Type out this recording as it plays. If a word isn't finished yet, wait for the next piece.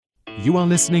You are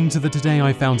listening to the Today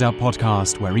I Found Out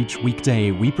podcast, where each weekday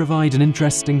we provide an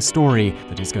interesting story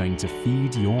that is going to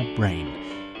feed your brain.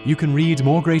 You can read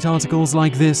more great articles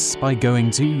like this by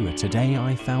going to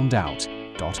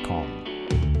todayifoundout.com.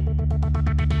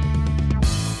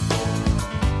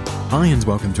 Hi and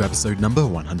welcome to episode number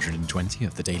 120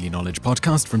 of the Daily Knowledge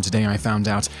podcast from Today I Found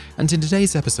Out. And in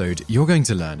today's episode, you're going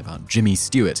to learn about Jimmy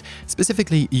Stewart.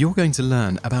 Specifically, you're going to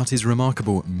learn about his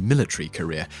remarkable military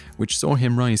career, which saw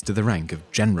him rise to the rank of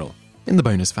general. In the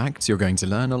bonus facts, you're going to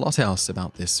learn a lot else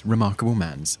about this remarkable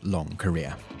man's long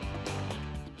career.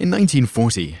 In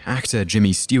 1940, actor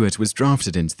Jimmy Stewart was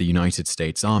drafted into the United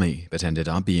States Army, but ended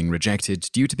up being rejected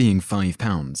due to being 5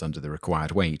 pounds under the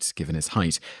required weight given his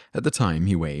height. At the time,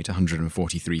 he weighed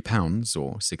 143 pounds,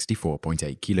 or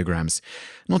 64.8 kilograms.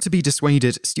 Not to be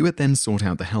dissuaded, Stewart then sought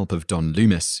out the help of Don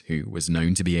Loomis, who was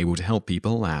known to be able to help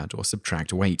people add or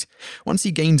subtract weight. Once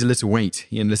he gained a little weight,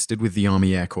 he enlisted with the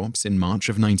Army Air Corps in March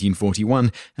of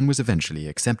 1941 and was eventually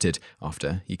accepted,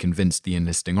 after he convinced the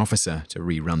enlisting officer to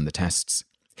rerun the tests.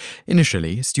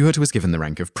 Initially, Stewart was given the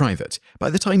rank of private.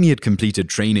 By the time he had completed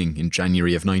training in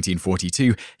January of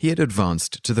 1942, he had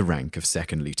advanced to the rank of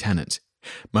second lieutenant.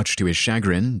 Much to his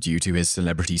chagrin, due to his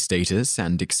celebrity status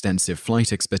and extensive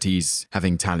flight expertise,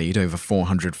 having tallied over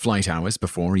 400 flight hours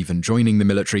before even joining the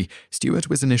military,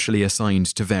 Stewart was initially assigned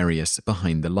to various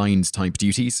behind-the-lines type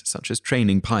duties, such as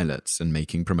training pilots and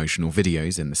making promotional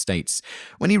videos in the States.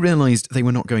 When he realized they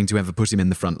were not going to ever put him in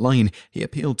the front line, he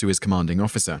appealed to his commanding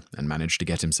officer and managed to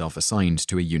get himself assigned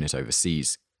to a unit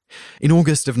overseas. In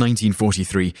August of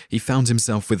 1943, he found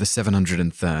himself with the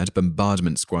 703rd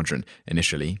Bombardment Squadron,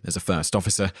 initially as a first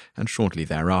officer and shortly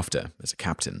thereafter as a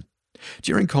captain.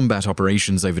 During combat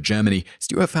operations over Germany,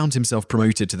 Stewart found himself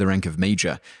promoted to the rank of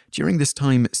major. During this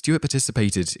time, Stewart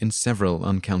participated in several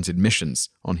uncounted missions,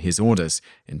 on his orders,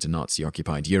 into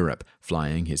Nazi-occupied Europe,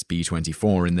 flying his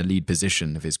B-24 in the lead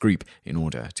position of his group in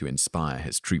order to inspire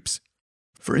his troops.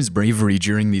 For his bravery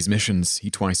during these missions,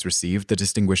 he twice received the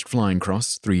Distinguished Flying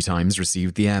Cross, 3 times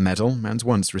received the Air Medal, and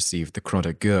once received the Croix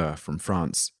de Guerre from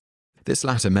France. This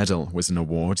latter medal was an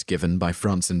award given by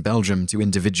France and Belgium to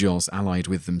individuals allied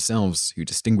with themselves who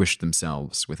distinguished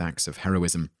themselves with acts of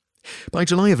heroism. By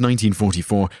July of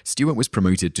 1944, Stewart was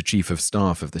promoted to Chief of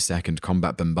Staff of the 2nd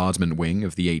Combat Bombardment Wing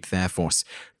of the 8th Air Force.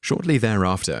 Shortly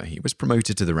thereafter, he was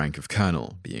promoted to the rank of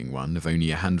colonel, being one of only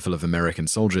a handful of American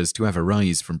soldiers to ever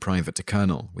rise from private to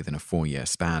colonel within a 4-year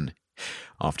span.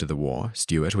 After the war,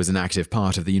 Stewart was an active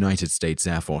part of the United States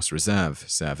Air Force Reserve,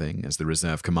 serving as the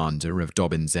reserve commander of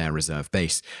Dobbins Air Reserve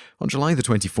Base. On July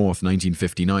 24,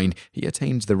 1959, he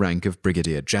attained the rank of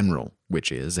Brigadier General,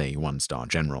 which is a 1-star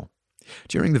general.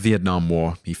 During the Vietnam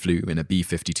War, he flew in a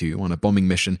B-52 on a bombing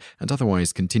mission and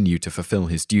otherwise continued to fulfill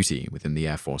his duty within the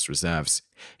Air Force Reserves.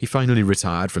 He finally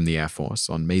retired from the Air Force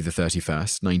on May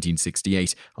 31st,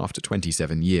 1968, after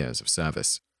 27 years of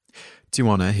service. To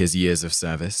honor his years of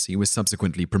service, he was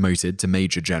subsequently promoted to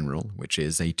Major General, which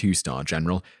is a 2-star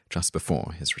general, just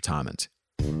before his retirement.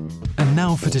 And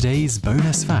now for today's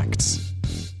bonus facts.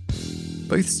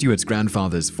 Both Stewart's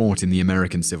grandfathers fought in the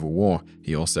American Civil War.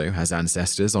 He also has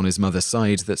ancestors on his mother's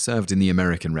side that served in the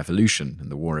American Revolution and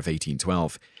the War of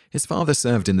 1812. His father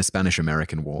served in the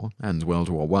Spanish-American War and World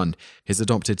War I. His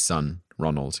adopted son,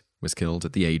 Ronald, was killed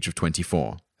at the age of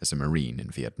 24 as a Marine in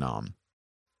Vietnam.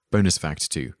 Bonus fact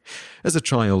 2. As a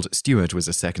child, Stewart was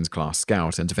a second-class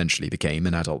scout and eventually became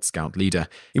an adult scout leader.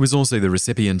 He was also the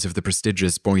recipient of the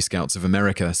prestigious Boy Scouts of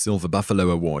America Silver Buffalo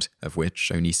Award, of which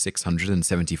only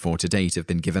 674 to date have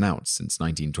been given out since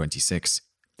 1926.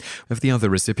 Of the other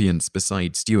recipients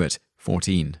besides Stewart,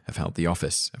 14 have held the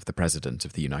office of the President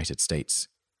of the United States.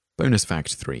 Bonus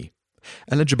fact 3.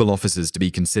 Eligible officers to be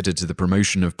considered to the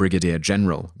promotion of Brigadier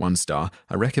General, 1-star,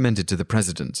 are recommended to the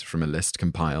President from a list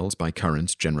compiled by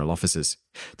current general officers.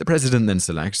 The President then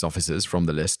selects officers from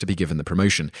the list to be given the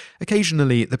promotion.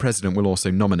 Occasionally, the President will also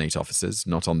nominate officers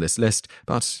not on this list,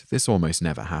 but this almost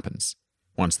never happens.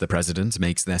 Once the President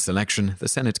makes their selection, the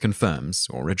Senate confirms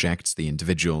or rejects the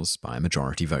individuals by a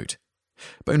majority vote.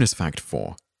 Bonus fact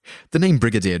 4. The name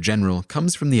Brigadier General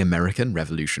comes from the American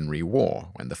Revolutionary War,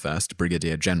 when the first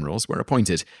Brigadier Generals were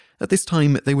appointed. At this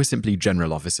time, they were simply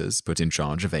general officers put in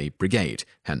charge of a brigade,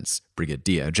 hence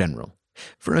Brigadier General.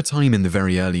 For a time in the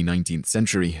very early 19th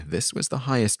century, this was the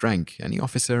highest rank any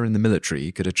officer in the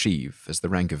military could achieve, as the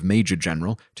rank of Major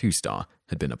General, 2-star,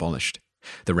 had been abolished.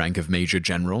 The rank of Major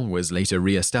General was later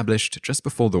re-established just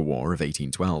before the War of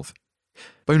 1812.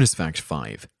 Bonus fact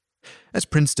 5. At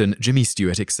Princeton, Jimmy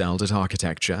Stewart excelled at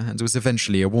architecture and was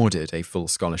eventually awarded a full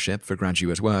scholarship for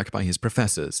graduate work by his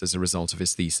professors as a result of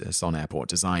his thesis on airport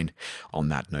design. On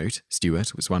that note,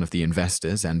 Stewart was one of the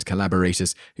investors and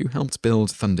collaborators who helped build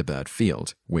Thunderbird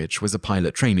Field, which was a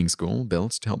pilot training school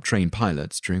built to help train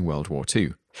pilots during World War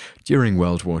II. During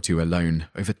World War II alone,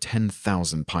 over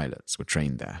 10,000 pilots were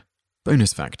trained there.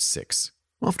 Bonus fact 6.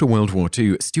 After World War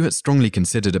II, Stewart strongly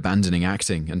considered abandoning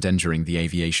acting and entering the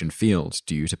aviation field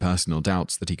due to personal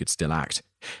doubts that he could still act.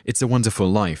 It's a Wonderful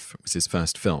Life was his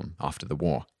first film after the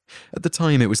war. At the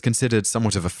time, it was considered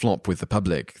somewhat of a flop with the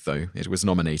public, though it was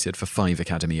nominated for 5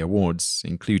 Academy Awards,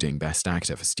 including Best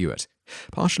Actor for Stewart.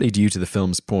 Partially due to the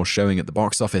film's poor showing at the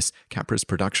box office, Capra's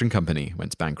production company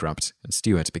went bankrupt, and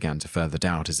Stewart began to further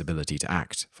doubt his ability to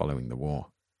act following the war.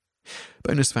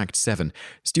 Bonus fact 7.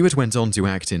 Stewart went on to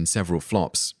act in several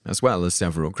flops, as well as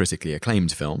several critically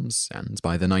acclaimed films, and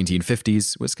by the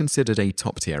 1950s was considered a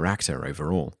top-tier actor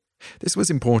overall. This was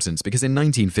important because in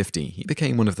 1950 he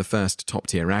became one of the first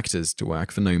top-tier actors to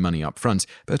work for no money up front,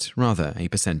 but rather a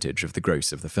percentage of the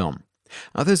gross of the film.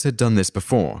 Others had done this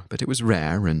before, but it was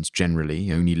rare and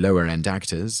generally only lower-end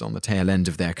actors on the tail end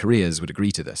of their careers would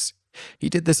agree to this. He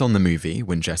did this on the movie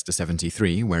Winchester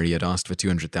 73, where he had asked for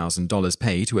 $200,000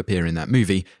 pay to appear in that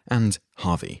movie, and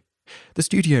Harvey. The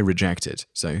studio rejected,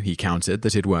 so he countered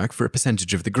that he'd work for a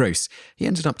percentage of the gross. He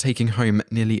ended up taking home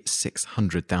nearly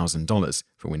 $600,000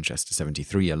 for Winchester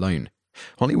 73 alone.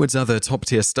 Hollywood's other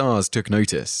top-tier stars took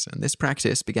notice, and this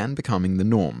practice began becoming the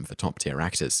norm for top-tier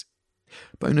actors.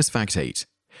 Bonus fact 8.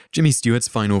 Jimmy Stewart's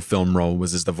final film role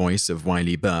was as the voice of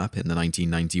Wiley Burp in the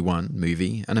 1991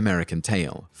 movie An American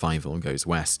Tail, Fievel Goes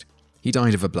West. He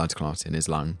died of a blood clot in his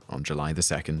lung on July 2,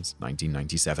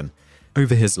 1997.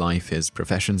 Over his life, his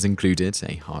professions included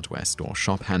a hardware store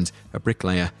shop hand, a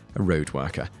bricklayer, a road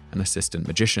worker, an assistant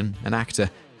magician, an actor,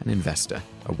 an investor,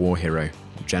 a war hero,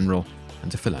 a general,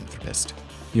 and a philanthropist.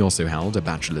 He also held a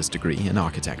bachelor's degree in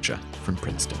architecture from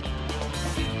Princeton.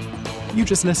 You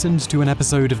just listened to an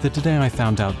episode of the Today I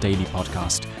Found Out Daily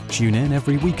podcast. Tune in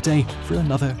every weekday for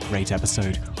another great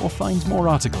episode, or find more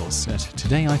articles at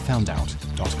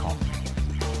todayifoundout.com.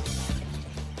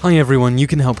 Hi everyone, you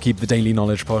can help keep the Daily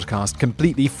Knowledge podcast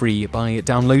completely free by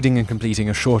downloading and completing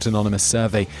a short anonymous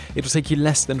survey. It'll take you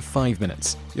less than 5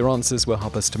 minutes. Your answers will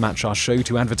help us to match our show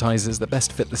to advertisers that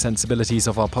best fit the sensibilities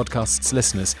of our podcast's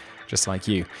listeners, just like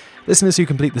you. Listeners who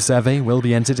complete the survey will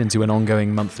be entered into an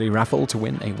ongoing monthly raffle to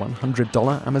win a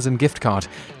 $100 Amazon gift card.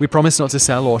 We promise not to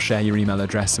sell or share your email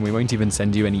address, and we won't even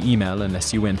send you any email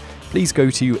unless you win. Please go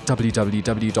to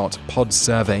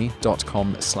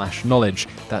www.podsurvey.com/knowledge.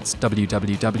 That's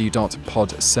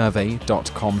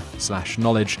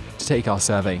www.podsurvey.com/knowledge to take our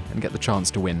survey and get the chance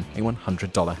to win a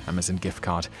 $100 Amazon gift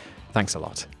card. Thanks a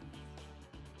lot.